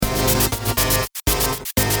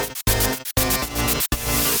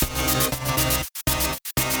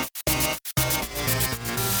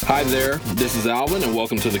Hi there, this is Alvin, and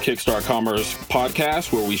welcome to the Kickstart Commerce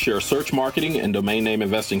podcast, where we share search marketing and domain name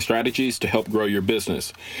investing strategies to help grow your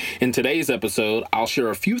business. In today's episode, I'll share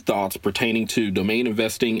a few thoughts pertaining to domain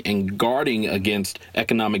investing and guarding against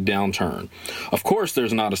economic downturn. Of course,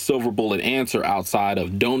 there's not a silver bullet answer outside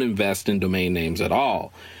of don't invest in domain names at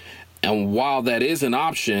all. And while that is an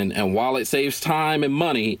option, and while it saves time and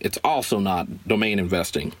money, it's also not domain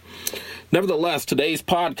investing. Nevertheless, today's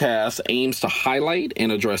podcast aims to highlight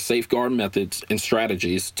and address safeguard methods and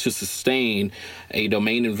strategies to sustain a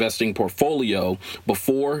domain investing portfolio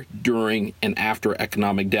before, during, and after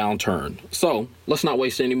economic downturn. So let's not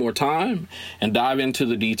waste any more time and dive into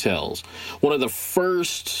the details. One of the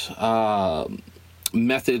first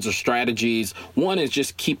methods or strategies, one is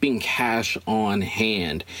just keeping cash on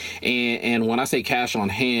hand. And when I say cash on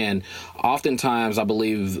hand, oftentimes I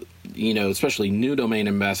believe, especially new domain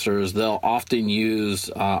investors, they'll often use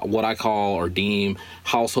what I call or deem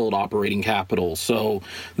household operating capital. So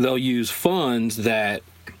they'll use funds that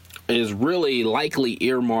is really likely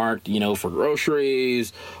earmarked, for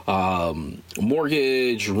groceries,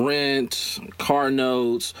 mortgage, rent, car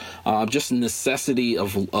notes, just necessity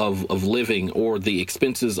of living or the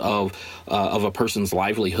expenses of a person's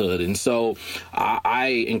livelihood. And so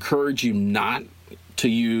I encourage you not to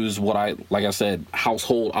use like I said,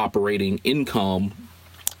 household operating income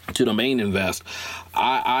to domain invest.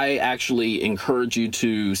 I actually encourage you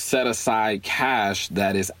to set aside cash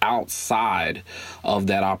that is outside of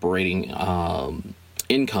that operating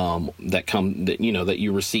income that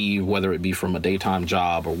you receive, whether it be from a daytime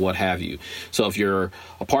job or what have you. So if you're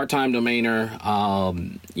a part-time domainer,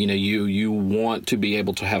 you want to be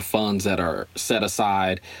able to have funds that are set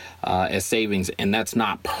aside as savings, and that's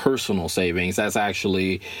not personal savings. That's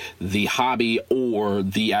actually the hobby or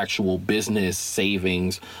the actual business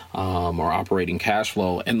savings or operating cash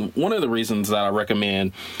flow. And one of the reasons that I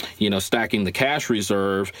recommend, stacking the cash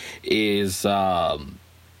reserve is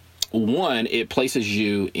one, it places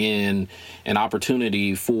you in an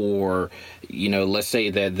opportunity for, let's say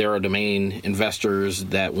that there are domain investors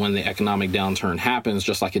that when the economic downturn happens,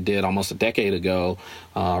 just like it did almost a decade ago,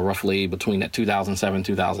 roughly between that 2007,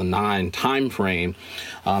 2009 timeframe,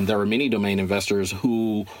 there were many domain investors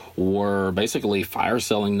who were basically fire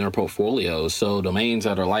selling their portfolios. So domains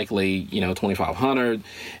that are likely, 2,500,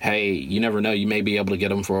 hey, you never know, you may be able to get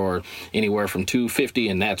them for anywhere from $250,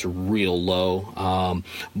 and that's real low.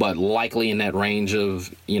 But likely in that range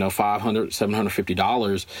of, $500,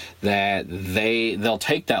 $750, that they'll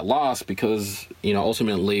take that loss because,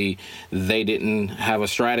 ultimately they didn't have a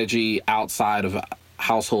strategy outside of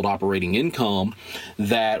household operating income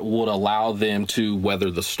that would allow them to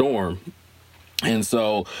weather the storm. And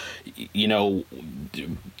so, to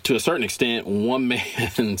a certain extent, one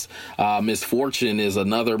man's misfortune is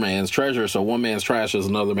another man's treasure. So one man's trash is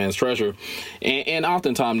another man's treasure. And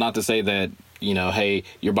oftentimes, not to say that, hey,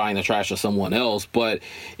 you're buying the trash of someone else, but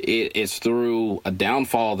it's through a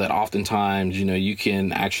downfall that oftentimes, you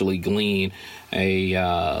can actually glean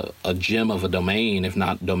a gem of a domain, if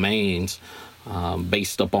not domains,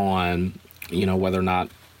 based upon, whether or not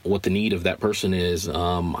what the need of that person is.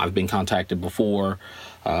 I've been contacted before,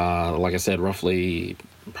 like I said, probably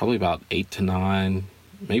about 8 to 9,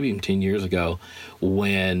 maybe even 10 years ago,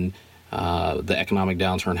 when the economic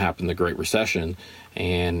downturn happened, the Great Recession,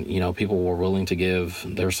 and, people were willing to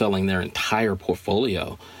they're selling their entire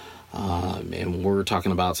portfolio. And we're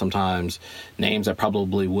talking about sometimes names that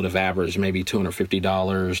probably would have averaged maybe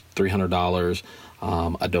 $250, $300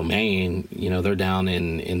 a domain. They're down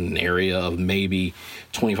in an area of maybe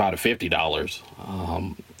 $25 to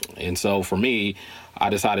 $50. And so for me, I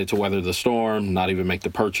decided to weather the storm, not even make the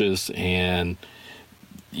purchase. And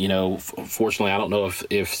fortunately, I don't know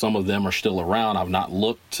if some of them are still around. I've not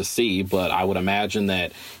looked to see, but I would imagine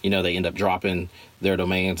that, they end up dropping their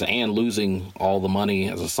domains and losing all the money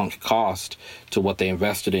as a sunk cost to what they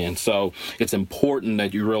invested in. So it's important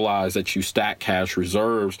that you realize that you stack cash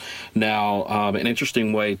reserves. Now, an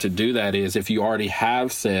interesting way to do that is if you already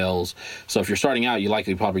have sales. So if you're starting out, you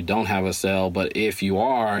likely probably don't have a sale, but if you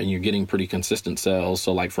are and you're getting pretty consistent sales,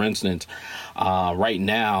 so like for instance, right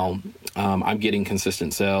now, I'm getting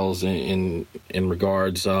consistent sales in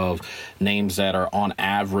regards of names that are on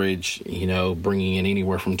average, bringing in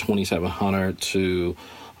anywhere from $2,700 to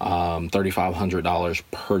 $3,500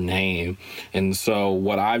 per name. And so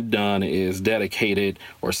what I've done is dedicated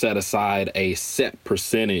or set aside a set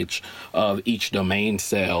percentage of each domain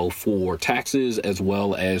sale for taxes, as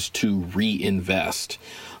well as to reinvest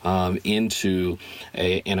into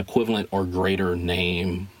an equivalent or greater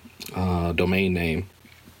name, domain name.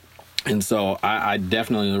 And so I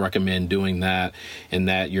definitely recommend doing that, and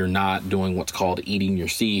that you're not doing what's called eating your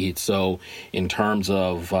seed. So in terms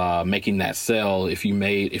of making that sale, if you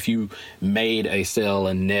made a sale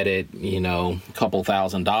and netted, a couple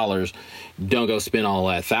 $1,000, don't go spend all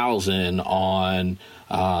that thousand on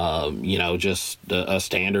just a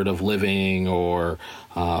standard of living, or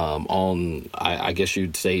on, I guess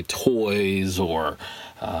you'd say, toys, or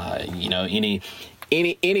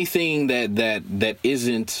anything that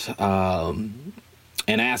isn't an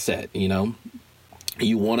asset.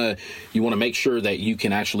 You want to make sure that you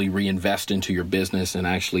can actually reinvest into your business and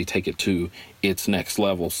actually take it to its next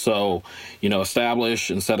level. So, establish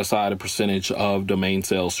and set aside a percentage of domain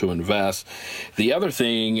sales to invest. The other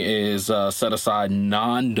thing is set aside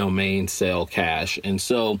non-domain sale cash. And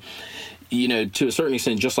so, to a certain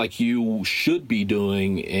extent, just like you should be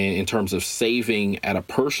doing in terms of saving at a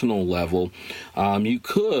personal level, you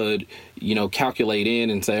could, calculate in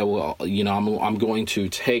and say, well, I'm going to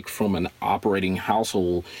take from an operating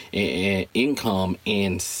household income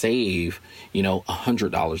and save,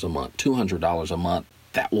 $100 a month, $200 a month.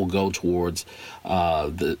 That will go towards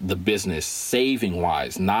the business saving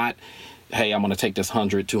wise, not, hey, I'm going to take this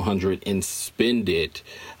 100, 200 and spend it,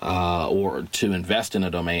 or to invest in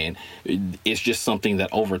a domain. It's just something that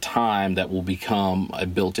over time that will become a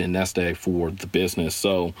built-in nest egg for the business.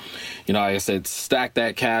 So, like I said, stack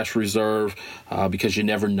that cash reserve, because you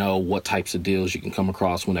never know what types of deals you can come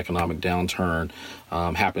across when economic downturn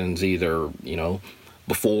happens, either,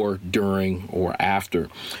 before, during, or after.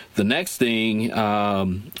 The next thing that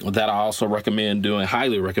I also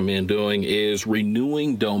highly recommend doing, is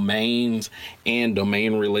renewing domains and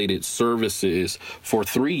domain-related services for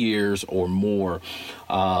 3 years or more.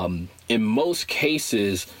 In most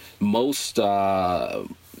cases, most economic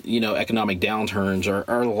downturns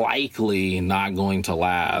are likely not going to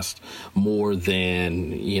last more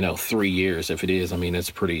than 3 years. If it is, it's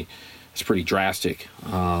pretty drastic.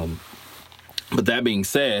 But that being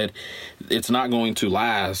said, it's not going to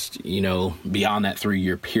last, beyond that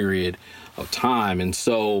 3-year period of time. And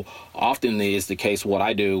so often is the case, what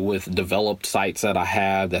I do with developed sites that I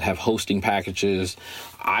have that have hosting packages,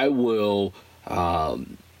 I will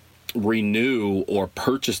renew or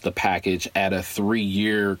purchase the package at a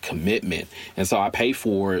 3-year commitment. And so I pay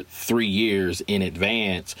for it 3 years in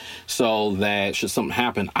advance, so that should something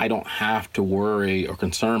happen, I don't have to worry or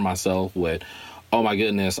concern myself with, oh my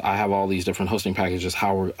goodness, I have all these different hosting packages.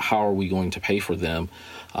 How are we going to pay for them?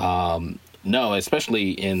 No,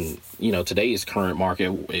 especially in, today's current market,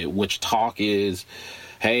 which talk is,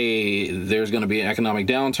 hey, there's going to be an economic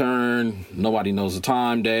downturn. Nobody knows the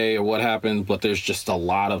time, day, or what happens, but there's just a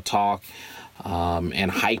lot of talk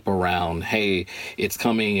and hype around, hey, it's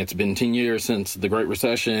coming. It's been 10 years since the Great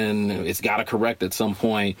Recession. It's got to correct at some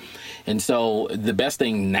point. And so the best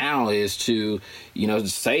thing now is to,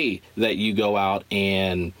 say that you go out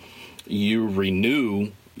and you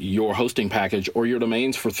renew your hosting package or your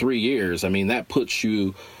domains for 3 years. That puts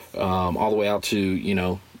you all the way out to,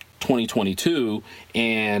 2022.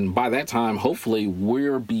 And by that time, hopefully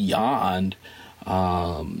we're beyond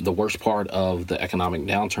the worst part of the economic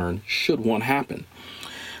downturn, should one happen.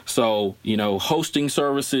 So, hosting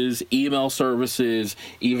services, email services,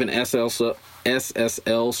 even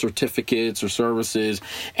SSL certificates or services.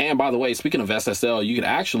 And by the way, speaking of SSL, you can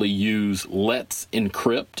actually use Let's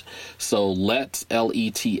Encrypt. So Let's,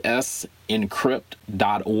 LETS,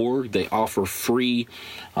 encrypt.org. They offer free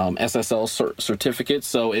SSL certificates.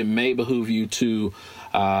 So it may behoove you to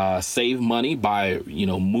save money by,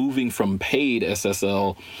 moving from paid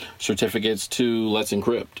SSL certificates to Let's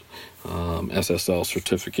Encrypt SSL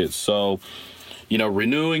certificates. So,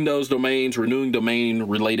 renewing those domains, renewing domain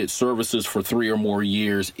related services for 3 or more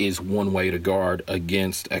years is one way to guard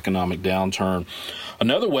against economic downturn.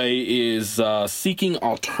 Another way is seeking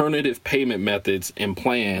alternative payment methods and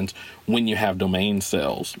plans when you have domain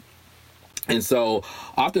sales. And so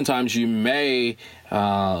oftentimes you may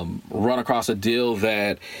run across a deal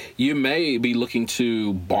that you may be looking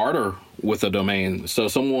to barter with a domain. So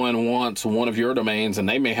someone wants one of your domains and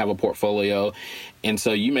they may have a portfolio. And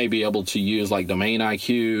so you may be able to use like Domain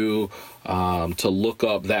IQ to look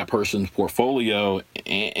up that person's portfolio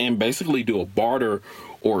and basically do a barter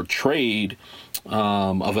or trade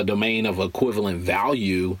of a domain of equivalent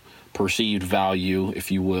value, perceived value,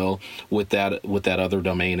 if you will, with that other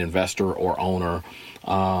domain investor or owner.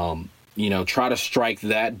 Try to strike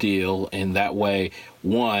that deal, and that way,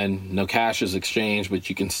 one, no cash is exchanged, but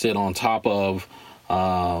you can sit on top of,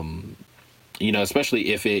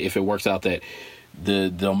 especially if it works out that the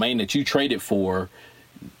domain that you traded for,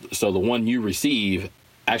 so the one you receive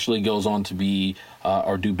actually goes on to be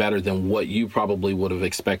or do better than what you probably would have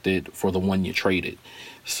expected for the one you traded.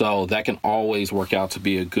 So that can always work out to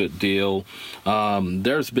be a good deal.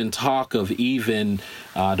 There's been talk of even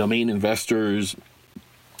domain investors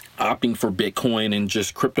opting for Bitcoin and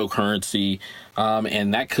just cryptocurrency,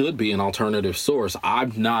 and that could be an alternative source.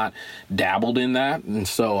 I've not dabbled in that, and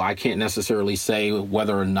so I can't necessarily say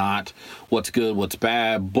whether or not what's good, what's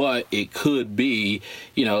bad, but it could be,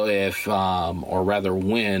 if, or rather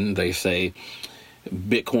when they say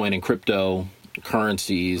Bitcoin and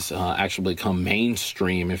cryptocurrencies actually become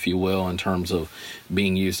mainstream, if you will, in terms of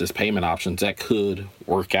being used as payment options, that could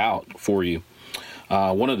work out for you.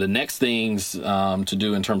 One of the next things to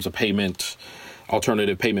do in terms of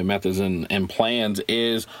alternative payment methods and plans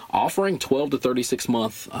is offering 12 to 36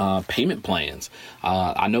 month payment plans.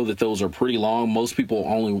 I know that those are pretty long. Most people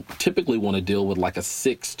only typically want to deal with like a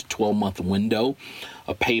 6 to 12 month window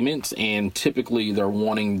of payments, and typically they're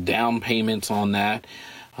wanting down payments on that.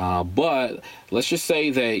 But let's just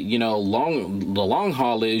say that, the long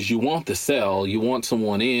haul is you want to sell, you want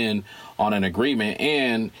someone in on an agreement.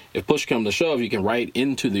 And if push comes to shove, you can write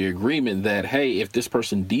into the agreement that, hey, if this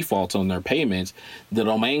person defaults on their payments, the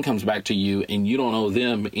domain comes back to you and you don't owe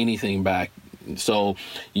them anything back. So,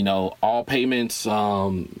 all payments, it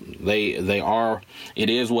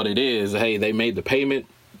is what it is. Hey, they made the payment,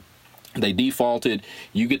 they defaulted,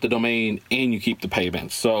 you get the domain and you keep the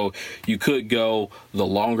payment. So you could go the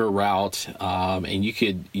longer route, and you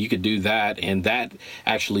could do that, and that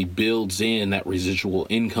actually builds in that residual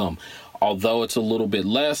income. Although it's a little bit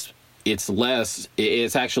less, it's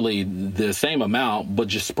actually the same amount, but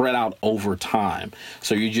just spread out over time.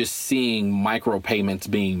 So you're just seeing micro payments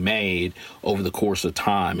being made over the course of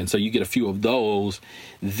time. And so you get a few of those,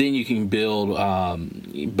 then you can build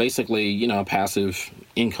basically, passive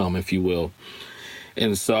income, if you will.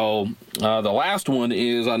 And so the last one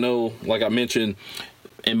is, I know, like I mentioned,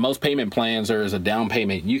 in most payment plans, there is a down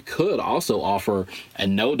payment. You could also offer a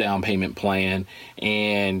no down payment plan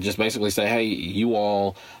and just basically say, hey, you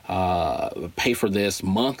all pay for this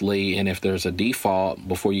monthly, and if there's a default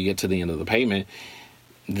before you get to the end of the payment,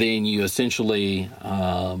 then you essentially,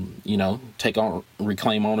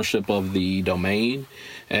 reclaim ownership of the domain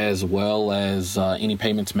as well as any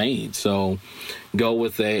payments made. So go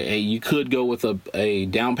with you could go with a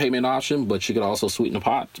down payment option, but you could also sweeten the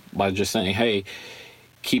pot by just saying, hey,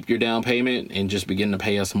 keep your down payment and just begin to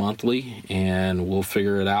pay us monthly, and we'll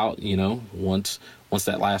figure it out, once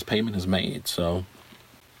that last payment is made. So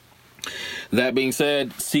that being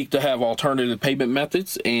said, seek to have alternative payment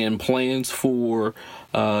methods and plans for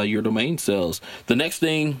your domain sales. The next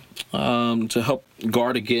thing to help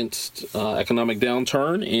guard against economic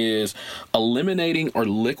downturn is eliminating or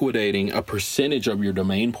liquidating a percentage of your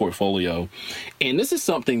domain portfolio. And this is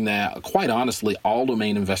something that, quite honestly, all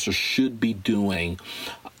domain investors should be doing.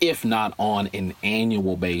 If not on an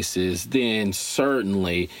annual basis, then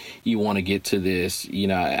certainly you want to get to this.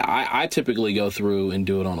 I typically go through and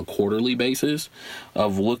do it on a quarterly basis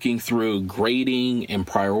of looking through, grading, and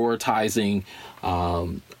prioritizing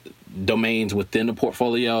domains within the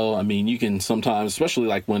portfolio. I mean, you can sometimes, especially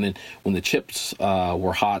like when the chips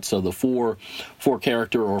were hot, so the four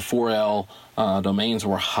character or 4L domains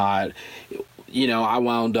were hot. I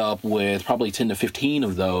wound up with probably 10 to 15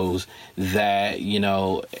 of those that,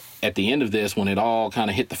 at the end of this, when it all kind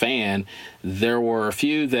of hit the fan, there were a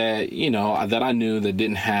few that, that I knew that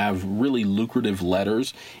didn't have really lucrative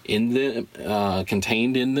letters in them,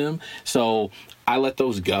 contained in them. So I let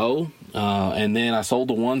those go. And then I sold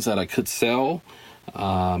the ones that I could sell.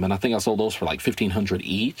 And I think I sold those for like $1,500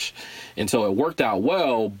 each. And so it worked out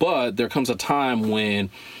well, but there comes a time when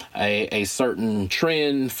a certain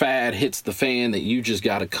trend fad hits the fan that you just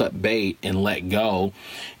got to cut bait and let go.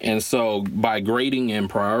 And so by grading and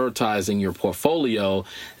prioritizing your portfolio,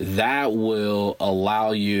 that will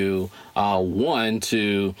allow you,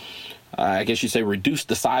 to I guess you say, reduce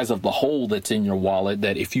the size of the hole that's in your wallet,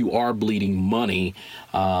 that if you are bleeding money,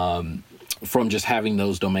 from just having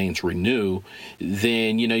those domains renew,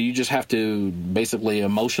 then, you just have to basically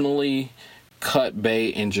emotionally cut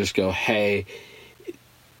bait and just go, hey,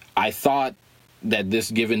 I thought that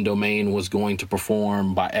this given domain was going to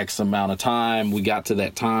perform by X amount of time. We got to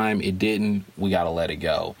that time. It didn't. We got to let it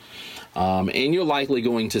go. And you're likely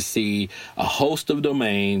going to see a host of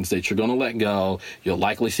domains that you're going to let go. You'll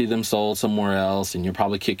likely see them sold somewhere else, and you'll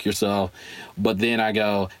probably kick yourself. But then I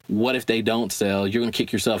go, what if they don't sell? You're going to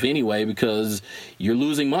kick yourself anyway because you're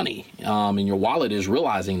losing money. And your wallet is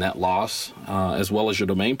realizing that loss, as well as your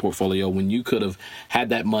domain portfolio, when you could have had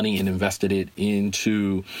that money and invested it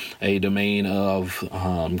into a domain of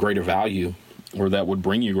greater value, or that would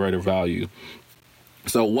bring you greater value.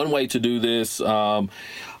 So one way to do this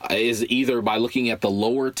is either by looking at the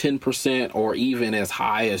lower 10% or even as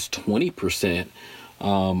high as 20%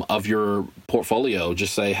 of your portfolio.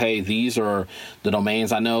 Just say, hey, these are the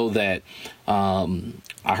domains. I know that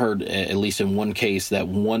I heard, at least in one case, that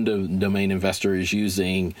one domain investor is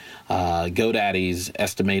using GoDaddy's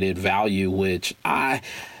estimated value, which I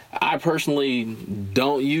personally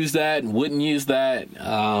don't use that, wouldn't use that,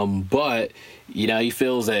 but he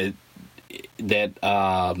feels that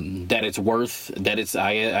it's worth, that it's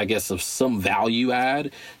I guess of some value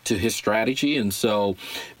add to his strategy. And so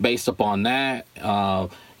based upon that, he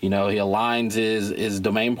aligns his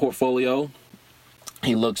domain portfolio.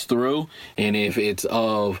 He looks through, and if it's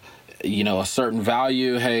of a certain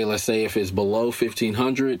value, hey, let's say if it's below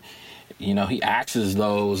 1,500, he axes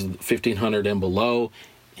those 1,500 and below,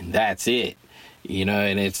 and that's it.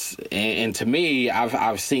 And to me,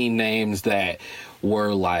 I've seen names that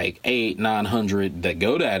were like 800-900 that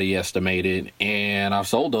GoDaddy estimated, and I've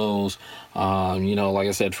sold those, like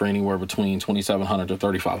I said, for anywhere between $2,700 to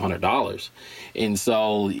 $3,500. And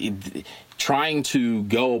so trying to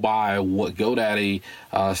go by what GoDaddy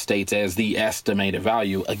states as the estimated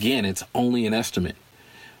value, again, it's only an estimate.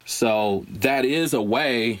 So that is a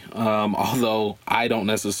way, although I don't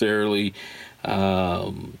necessarily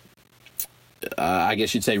I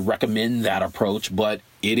guess you'd say recommend that approach, but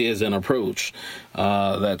it is an approach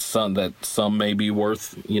that some may be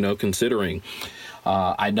worth considering.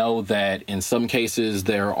 I know that in some cases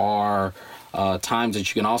there are times that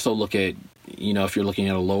you can also look at if you're looking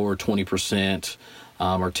at a lower 20%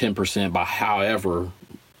 or 10% by however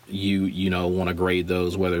you want to grade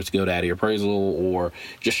those, whether it's GoDaddy appraisal or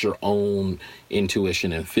just your own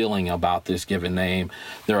intuition and feeling about this given name.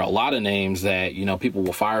 There are a lot of names that people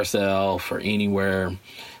will fire sell for anywhere,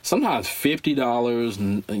 sometimes $50,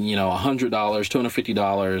 $100,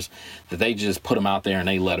 $250, that they just put them out there and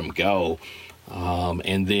they let them go.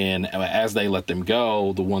 And then as they let them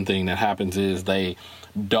go, the one thing that happens is they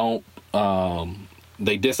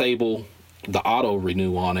disable the auto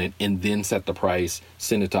renew on it and then set the price,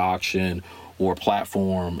 send it to auction or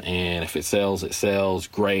platform, and if it sells,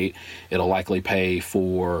 great. It'll likely pay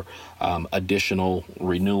for additional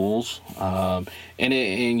renewals, and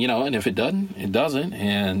if it doesn't, it doesn't,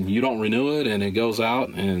 and you don't renew it and it goes out,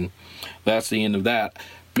 and that's the end of that.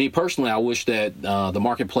 Me personally, I wish that the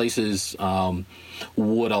marketplaces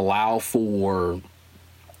would allow for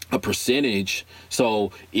a percentage.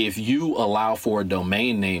 So if you allow for a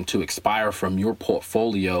domain name to expire from your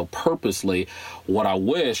portfolio purposely, what I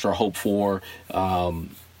wish or hope for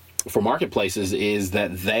marketplaces is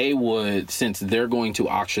that they would, since they're going to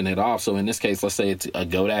auction it off. So in this case, let's say it's a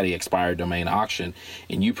GoDaddy expired domain auction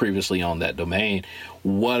and you previously owned that domain,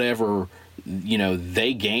 whatever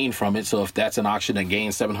they gain from it. So if that's an auction that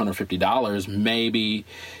gains $750, maybe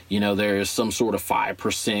there's some sort of 5%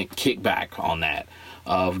 kickback on that,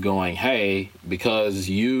 of going, hey, because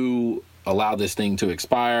you allowed this thing to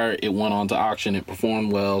expire, it went on to auction, it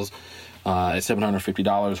performed well at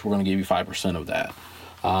 $750, we're going to give you 5% of that.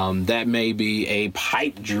 That may be a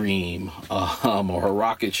pipe dream or a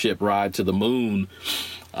rocket ship ride to the moon,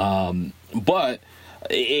 but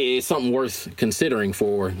it's something worth considering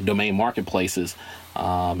for domain marketplaces,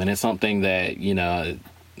 and it's something that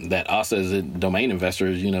that us as domain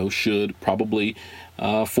investors should probably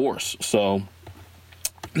force. So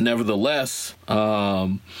nevertheless,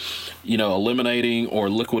 eliminating or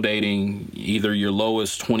liquidating either your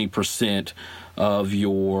lowest 20% of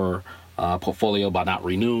your portfolio by not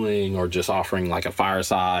renewing, or just offering like a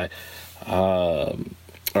fireside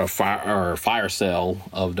or fire sale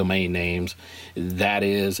of domain names, that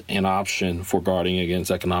is an option for guarding against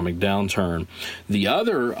economic downturn. The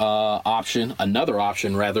other another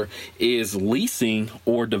option is leasing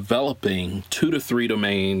or developing 2 to 3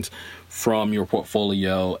 domains from your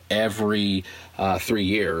portfolio every 3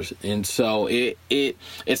 years. And so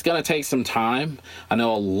it's going to take some time. I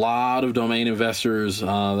know a lot of domain investors,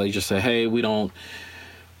 they just say, hey, we don't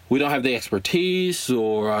have the expertise,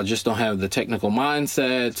 or just don't have the technical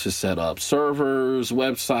mindset to set up servers,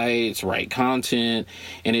 websites, write content.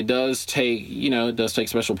 And it does take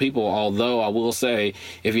special people. Although I will say,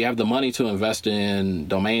 if you have the money to invest in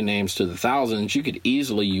domain names to the thousands, you could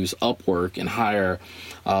easily use Upwork and hire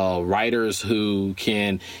writers who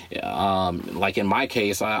can, like in my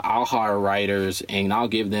case, I'll hire writers and I'll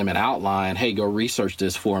give them an outline. Hey, go research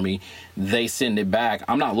this for me. They send it back.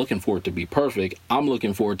 I'm not looking for it to be perfect. I'm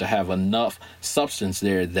looking for it to have enough substance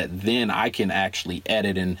there that then I can actually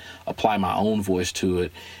edit and apply my own voice to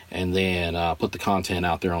it, and then put the content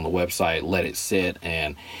out there on the website, let it sit.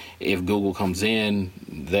 And if Google comes in,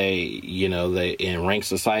 and ranks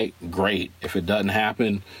the site, great. If it doesn't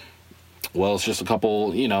happen, well, it's just a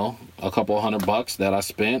couple $100 that I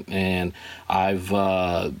spent, and I've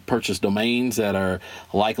purchased domains that are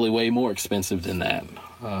likely way more expensive than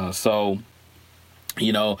that. So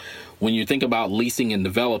when you think about leasing and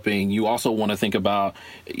developing, you also want to think about,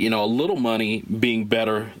 a little money being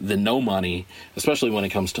better than no money, especially when it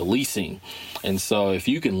comes to leasing. And so if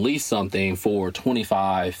you can lease something for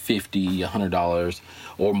 $25, $50, $100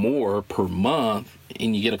 or more per month,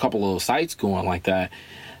 and you get a couple of sites going like that,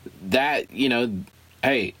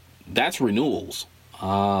 hey, that's renewals.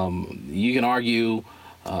 You can argue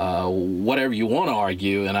whatever you want to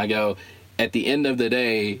argue. And I go, at the end of the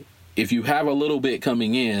day, if you have a little bit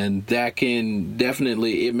coming in, that can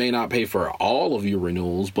definitely, it may not pay for all of your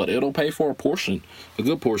renewals, but it'll pay for a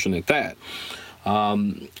good portion at that.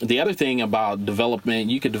 The other thing about development,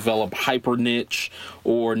 you could develop hyper niche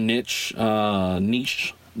or niche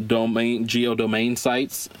geodomain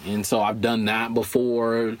sites. And so I've done that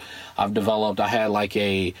before. I had like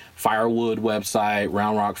a firewood website,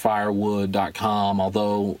 roundrockfirewood.com,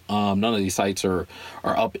 although none of these sites are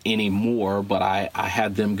up anymore, but I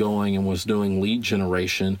had them going and was doing lead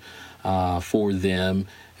generation for them,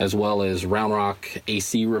 as well as Round Rock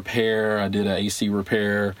AC Repair. I did an AC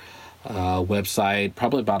repair website,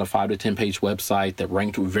 probably about a 5 to 10 page website that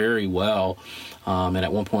ranked very well, and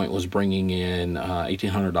at one point was bringing in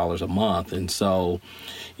 $1,800 a month. And so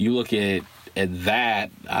you look at that,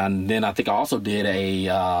 and then I think I also did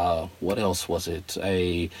a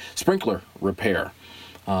sprinkler repair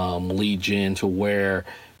lead gen, to where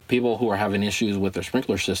people who are having issues with their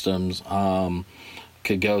sprinkler systems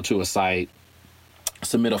could go to a site,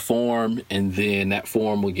 submit a form, and then that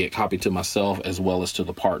form would get copied to myself as well as to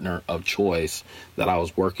the partner of choice that I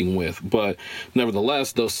was working with. But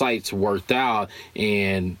nevertheless, those sites worked out,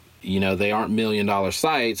 and they aren't $1 million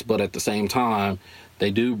sites, but at the same time, they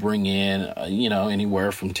do bring in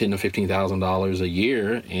anywhere from $10,000 to $15,000 a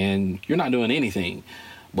year, and you're not doing anything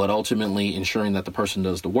but ultimately ensuring that the person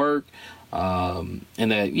does the work, and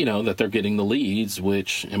that that they're getting the leads,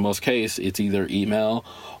 which in most cases it's either email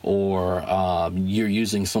or you're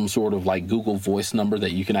using some sort of like Google Voice number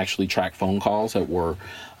that you can actually track phone calls that were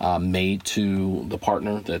made to the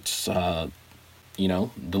partner that's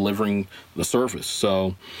delivering the service.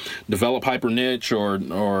 So develop hyper niche or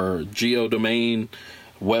geodomain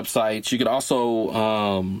websites. You could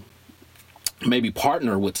also maybe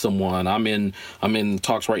partner with someone. I'm in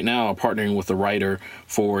talks right now, partnering with a writer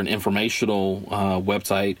for an informational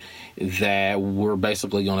website that we're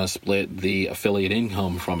basically going to split the affiliate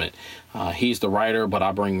income from it. He's the writer, but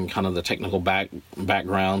I bring kind of the technical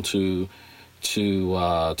background to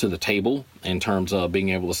the table in terms of being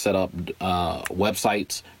able to set up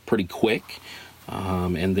websites pretty quick,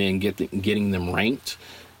 and then getting them ranked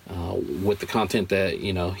with the content that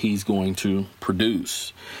he's going to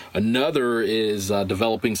produce. Another is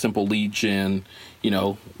developing simple lead gen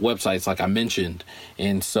websites, like I mentioned.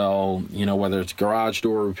 And so whether it's garage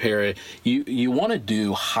door repair, you want to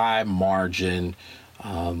do high margin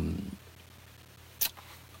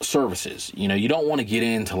services. You don't want to get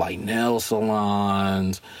into like nail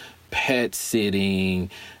salons, pet sitting,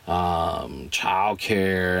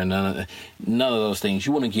 childcare, none of those things.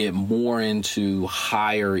 You want to get more into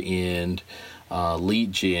higher end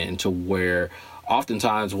lead gen, to where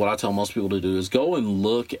oftentimes what I tell most people to do is go and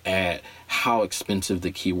look at how expensive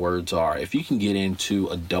the keywords are. If you can get into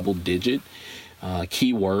a double digit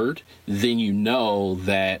keyword, then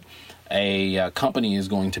that a company is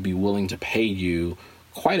going to be willing to pay you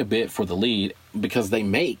quite a bit for the lead, because they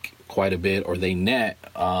make quite a bit, or they net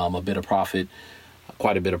quite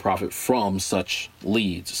a bit of profit from such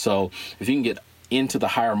leads. So if you can get into the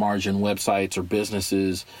higher margin websites or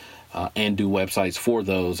businesses and do websites for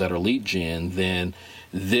those that are lead gen, then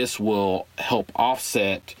this will help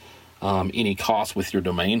offset any costs with your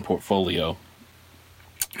domain portfolio.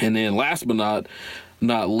 And then last but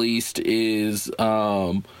not least is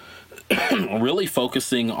really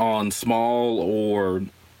focusing on small or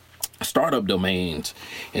startup domains.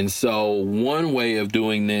 And so one way of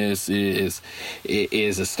doing this is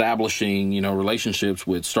establishing relationships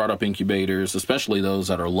with startup incubators, especially those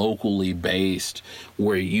that are locally based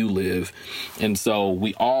where you live. And so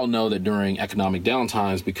we all know that during economic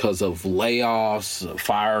downtimes, because of layoffs,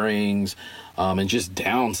 firings, and just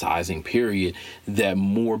downsizing period, that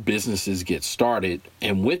more businesses get started,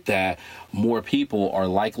 and with that, more people are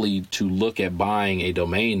likely to look at buying a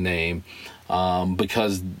domain name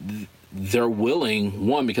because they're willing,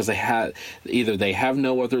 one, because they have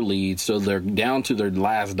no other leads, so they're down to their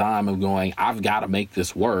last dime of going, I've got to make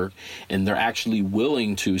this work, and they're actually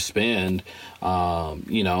willing to spend a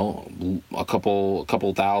couple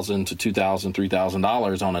 $1,000 to $2,000,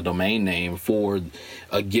 $3,000 on a domain name for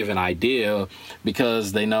a given idea,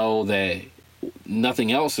 because they know that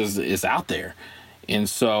nothing else is out there. And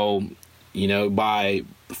so, by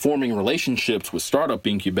forming relationships with startup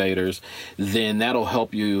incubators, then that'll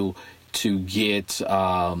help you to get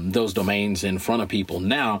those domains in front of people.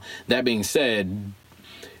 Now, that being said,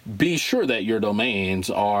 be sure that your domains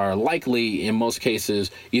are likely, in most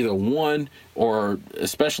cases, either one, or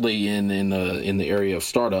especially in the area of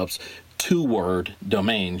startups, 2-word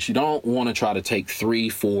domains. You don't want to try to take 3,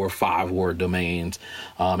 4, 5-word domains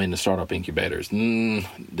in the startup incubators.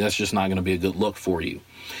 That's just not going to be a good look for you.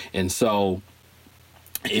 And so,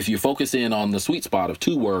 if you focus in on the sweet spot of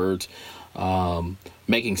 2 words,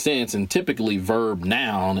 making sense, and typically verb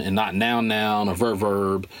noun and not noun or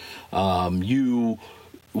verb, you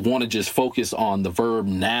want to just focus on the verb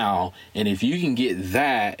now. And if you can get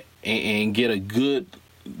that and get a good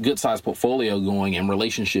sized portfolio going and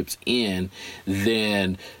relationships in,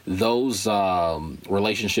 then those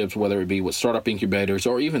relationships, whether it be with startup incubators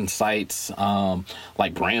or even sites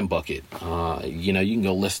like BrandBucket, you can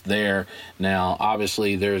go list there. Now,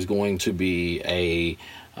 obviously, there's going to be a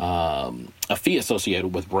fee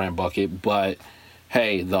associated with BrandBucket, but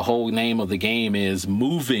hey, the whole name of the game is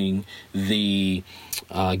moving the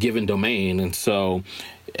given domain. And so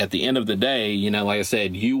at the end of the day, like I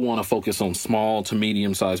said, you want to focus on small to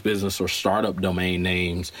medium-sized business or startup domain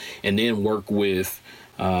names, and then work with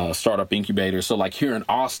startup incubators. So like here in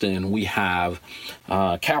Austin, we have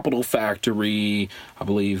Capital Factory, I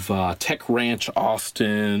believe Tech Ranch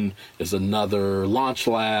Austin is another, Launch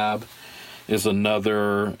Lab is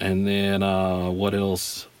another, and then what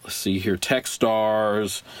else? Let's see here,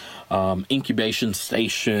 Techstars, Incubation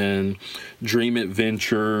Station, Dream It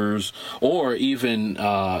Ventures, or even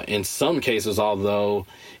in some cases, although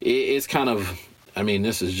it's kind of,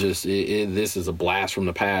 this is just, this is a blast from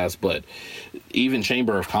the past, but even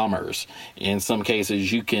Chamber of Commerce, in some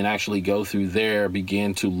cases, you can actually go through there,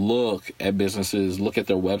 begin to look at businesses, look at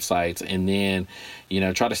their websites, and then,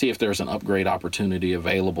 try to see if there's an upgrade opportunity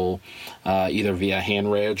available, either via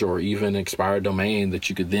hand reg or even expired domain that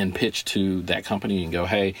you could then pitch to that company and go,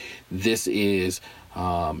 hey, this is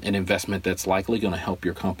an investment that's likely going to help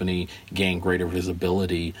your company gain greater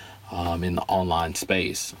visibility in the online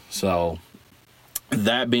space. So,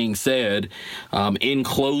 that being said, in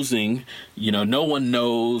closing, no one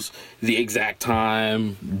knows the exact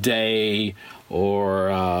time, day, or,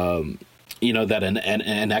 that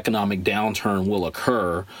an economic downturn will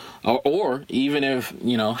occur, or even if,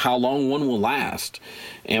 how long one will last.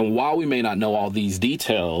 And while we may not know all these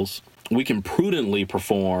details, we can prudently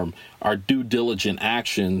perform our due diligent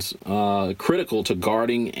actions critical to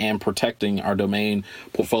guarding and protecting our domain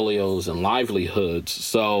portfolios and livelihoods.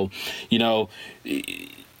 So,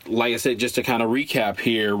 like I said, just to kind of recap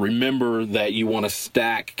here, remember that you want to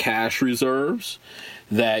stack cash reserves,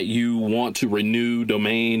 that you want to renew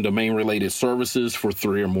domain-related services for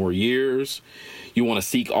 3 or more years. You want to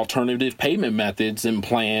seek alternative payment methods and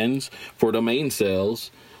plans for domain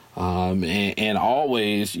sales. And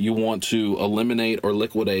always you want to eliminate or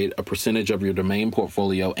liquidate a percentage of your domain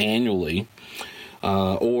portfolio annually,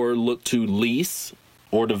 or look to lease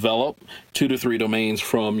or develop 2 to 3 domains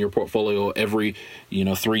from your portfolio every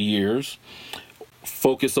 3 years.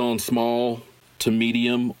 Focus on small to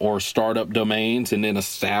medium or startup domains, and then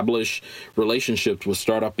establish relationships with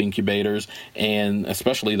startup incubators, and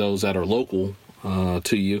especially those that are local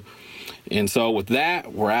to you. And so with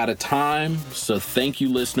that, we're out of time. So thank you,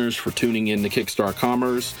 listeners, for tuning in to Kickstart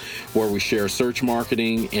Commerce, where we share search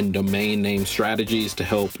marketing and domain name strategies to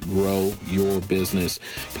help grow your business.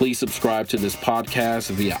 Please subscribe to this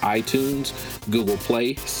podcast via iTunes, Google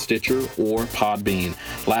Play, Stitcher, or Podbean.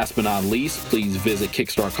 Last but not least, please visit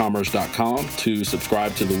kickstartcommerce.com to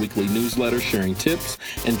subscribe to the weekly newsletter sharing tips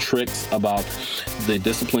and tricks about the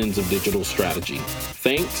disciplines of digital strategy.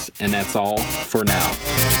 Thanks, and that's all for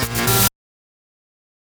now.